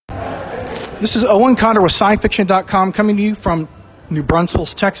This is Owen Cotter with SciFiction.com coming to you from New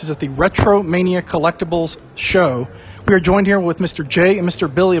Braunfels, Texas at the Retro Mania Collectibles Show. We are joined here with Mr. Jay and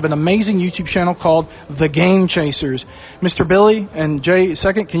Mr. Billy of an amazing YouTube channel called The Game Chasers. Mr. Billy and Jay,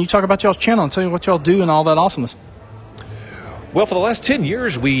 second, can you talk about y'all's channel and tell me what y'all do and all that awesomeness? Well, for the last 10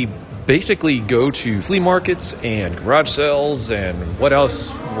 years, we basically go to flea markets and garage sales and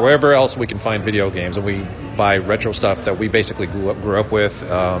wherever else we can find video games, and we buy retro stuff that we basically grew up with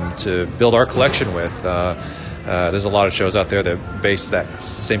to build our collection with. There's a lot of shows out there that base that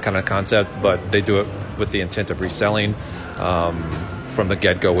same kind of concept, but they do it with the intent of reselling. From the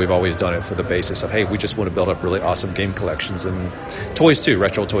get-go, we've always done it for the basis of, hey, we just want to build up really awesome game collections and toys too,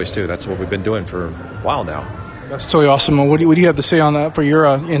 retro toys too. That's what we've been doing for a while now. That's totally awesome. What do you have to say on that for your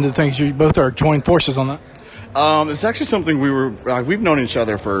end of things? You both are joined forces on that. It's actually something we've known each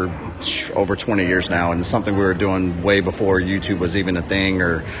other for over 20 years now, and it's something we were doing way before YouTube was even a thing,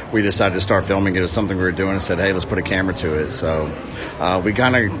 or we decided to start filming it. It was something we were doing and said, hey, let's put a camera to it. So we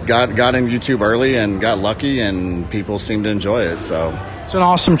kind of got in YouTube early and got lucky, and people seem to enjoy it. So it's an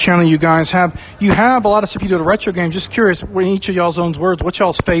awesome channel you guys have. You have a lot of stuff you do to retro games. Just curious, when each of y'all's own words, what's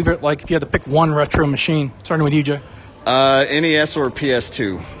y'all's favorite, like if you had to pick one retro machine? Starting with you, Jay. NES or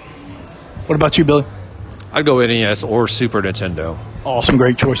PS2. What about you, Billy? I'd go NES or Super Nintendo. Awesome,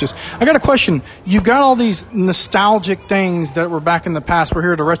 great choices. I got a question. You've got all these nostalgic things that were back in the past. We're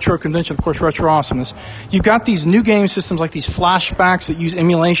here at a retro convention, of course, Retro Awesomeness. You've got these new game systems like these flashbacks that use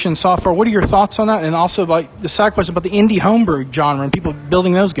emulation software. What are your thoughts on that? And also, like the side question about the indie homebrew genre and people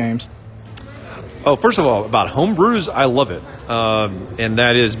building those games. Oh, first of all, about homebrews, I love it, and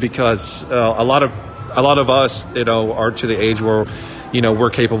that is because a lot of us, are to the age where, we're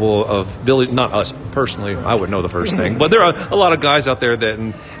capable of building. Not us personally, I would know the first thing, but there are a lot of guys out there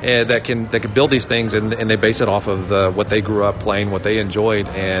that can build these things, and they base it off of what they grew up playing, what they enjoyed,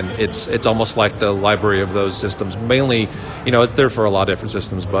 and it's almost like the library of those systems. Mainly, it's there for a lot of different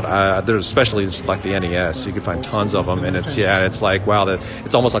systems, but there's especially like the NES. You can find tons of them, and it's like wow,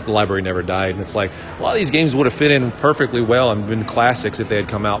 it's almost like the library never died, and it's like a lot of these games would have fit in perfectly well and been classics if they had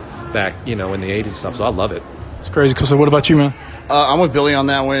come out back, in the 80s and stuff. So I love it. It's crazy. So what about you, man? I'm with Billy on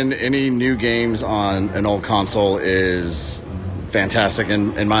that one. Any new games on an old console is fantastic,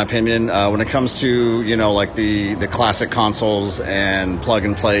 in my opinion. When it comes to, like the classic consoles and plug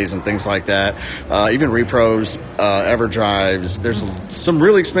and plays and things like that, even repros, EverDrives, there's some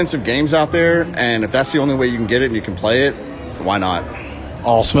really expensive games out there, and if that's the only way you can get it and you can play it, why not?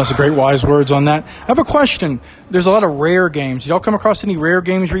 Awesome. That's a great wise words on that. I have a question. There's a lot of rare games. Did y'all come across any rare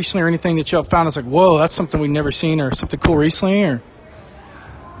games recently or anything that y'all found that's like, whoa, that's something we've never seen or something cool recently? Or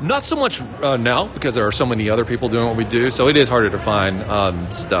not so much now because there are so many other people doing what we do, so it is harder to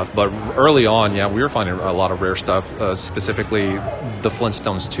find stuff. But early on, we were finding a lot of rare stuff, specifically the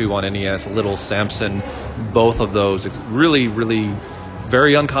Flintstones 2 on NES, Little Samson, both of those. Really, really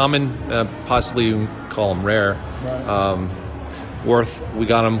very uncommon, possibly you can call them rare. Right. We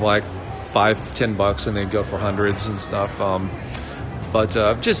got them like $5-10 and they go for hundreds and stuff.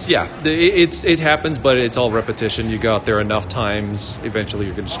 It happens, but it's all repetition. You go out there enough times, eventually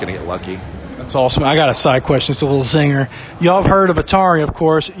you're just going to get lucky. That's awesome. I got a side question. It's a little zinger. Y'all have heard of Atari, of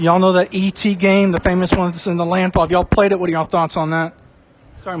course. Y'all know that E.T. game, the famous one that's in the landfall. Have y'all played it? What are y'all thoughts on that?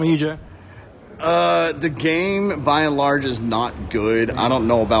 Starting with you, Jay. The game, by and large, is not good. I don't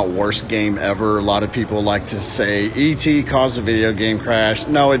know about worst game ever. A lot of people like to say E.T. caused a video game crash.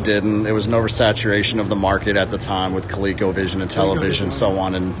 No, it didn't. It was an oversaturation of the market at the time with ColecoVision and television, so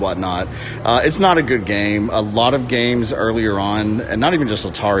on and whatnot. It's not a good game. A lot of games earlier on, and not even just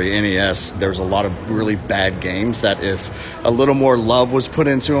Atari, NES, there's a lot of really bad games that if a little more love was put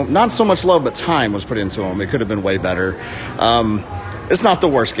into them, not so much love, but time was put into them, it could have been way better. It's not the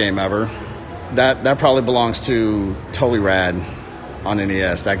worst game ever. That probably belongs to Totally Rad on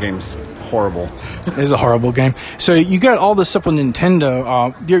NES. That game's horrible. It is a horrible game. So you got all this stuff with Nintendo.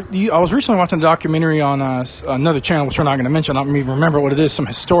 I was recently watching a documentary on another channel, which we're not going to mention. I don't even remember what it is, some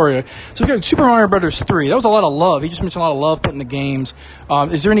Historia. So we got Super Mario Brothers 3. That was a lot of love. He just mentioned a lot of love put in the games.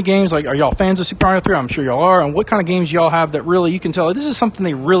 Is there any games, are y'all fans of Super Mario 3? I'm sure y'all are. And what kind of games y'all have that really you can tell this is something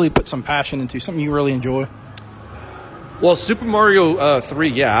they really put some passion into, something you really enjoy? Well, Super Mario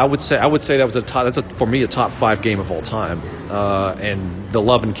 3, I would say that was for me a top 5 game of all time, and the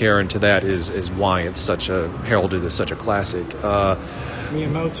love and care into that is why it's heralded as such a classic.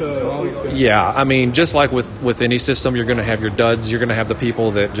 Miyamoto, all these guys. Yeah, I mean, just like with any system, you're going to have your duds. You're going to have the people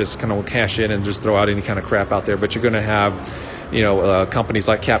that just kind of cash in and just throw out any kind of crap out there. But you're going to have, companies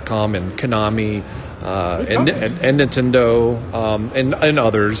like Capcom and Konami. And Nintendo and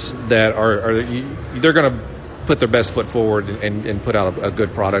others that are they're going to put their best foot forward and put out a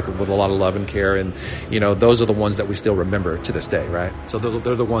good product with a lot of love and care. And, those are the ones that we still remember to this day, right? So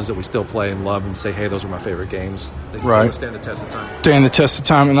they're the ones that we still play and love and say, hey, those are my favorite games. They still stand the test of time. Stand the test of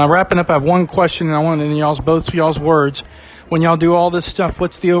time. And now wrapping up, I have one question, and I want in both y'all's words. When y'all do all this stuff,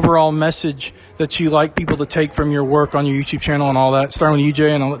 what's the overall message that you like people to take from your work on your YouTube channel and all that? Starting with you,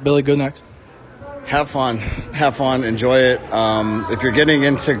 Jay, and I'll let Billy go next. Have fun, enjoy it. If you're getting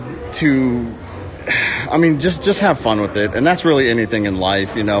into just have fun with it, and that's really anything in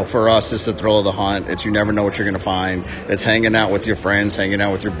life. For us, it's the thrill of the hunt. It's you never know what you're going to find. It's hanging out with your friends, hanging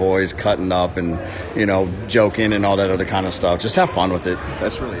out with your boys, cutting up, and joking and all that other kind of stuff. Just have fun with it.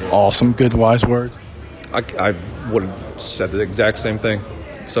 That's really it. Awesome, good, wise words. I would have said the exact same thing.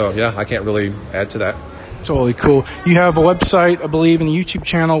 So yeah, I can't really add to that. Totally cool. You have a website, I believe, and a YouTube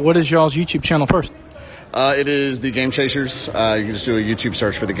channel. What is y'all's YouTube channel first? It is the Game Chasers. You can just do a YouTube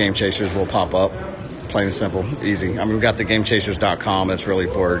search for the Game Chasers. We'll pop up. Plain and simple, easy. We've got the GameChasers.com. That's really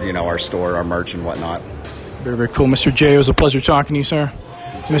for our store, our merch, and whatnot. Very, very cool. Mr. J, it was a pleasure talking to you, sir.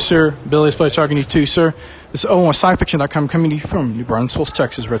 Mr. Billy, it's a pleasure talking to you, too, sir. This is Owen with SciFiction.com coming to you from New Braunfels,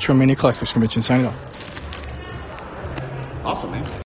 Texas, Retro Mania Collectors Convention. Signing off. Awesome, man.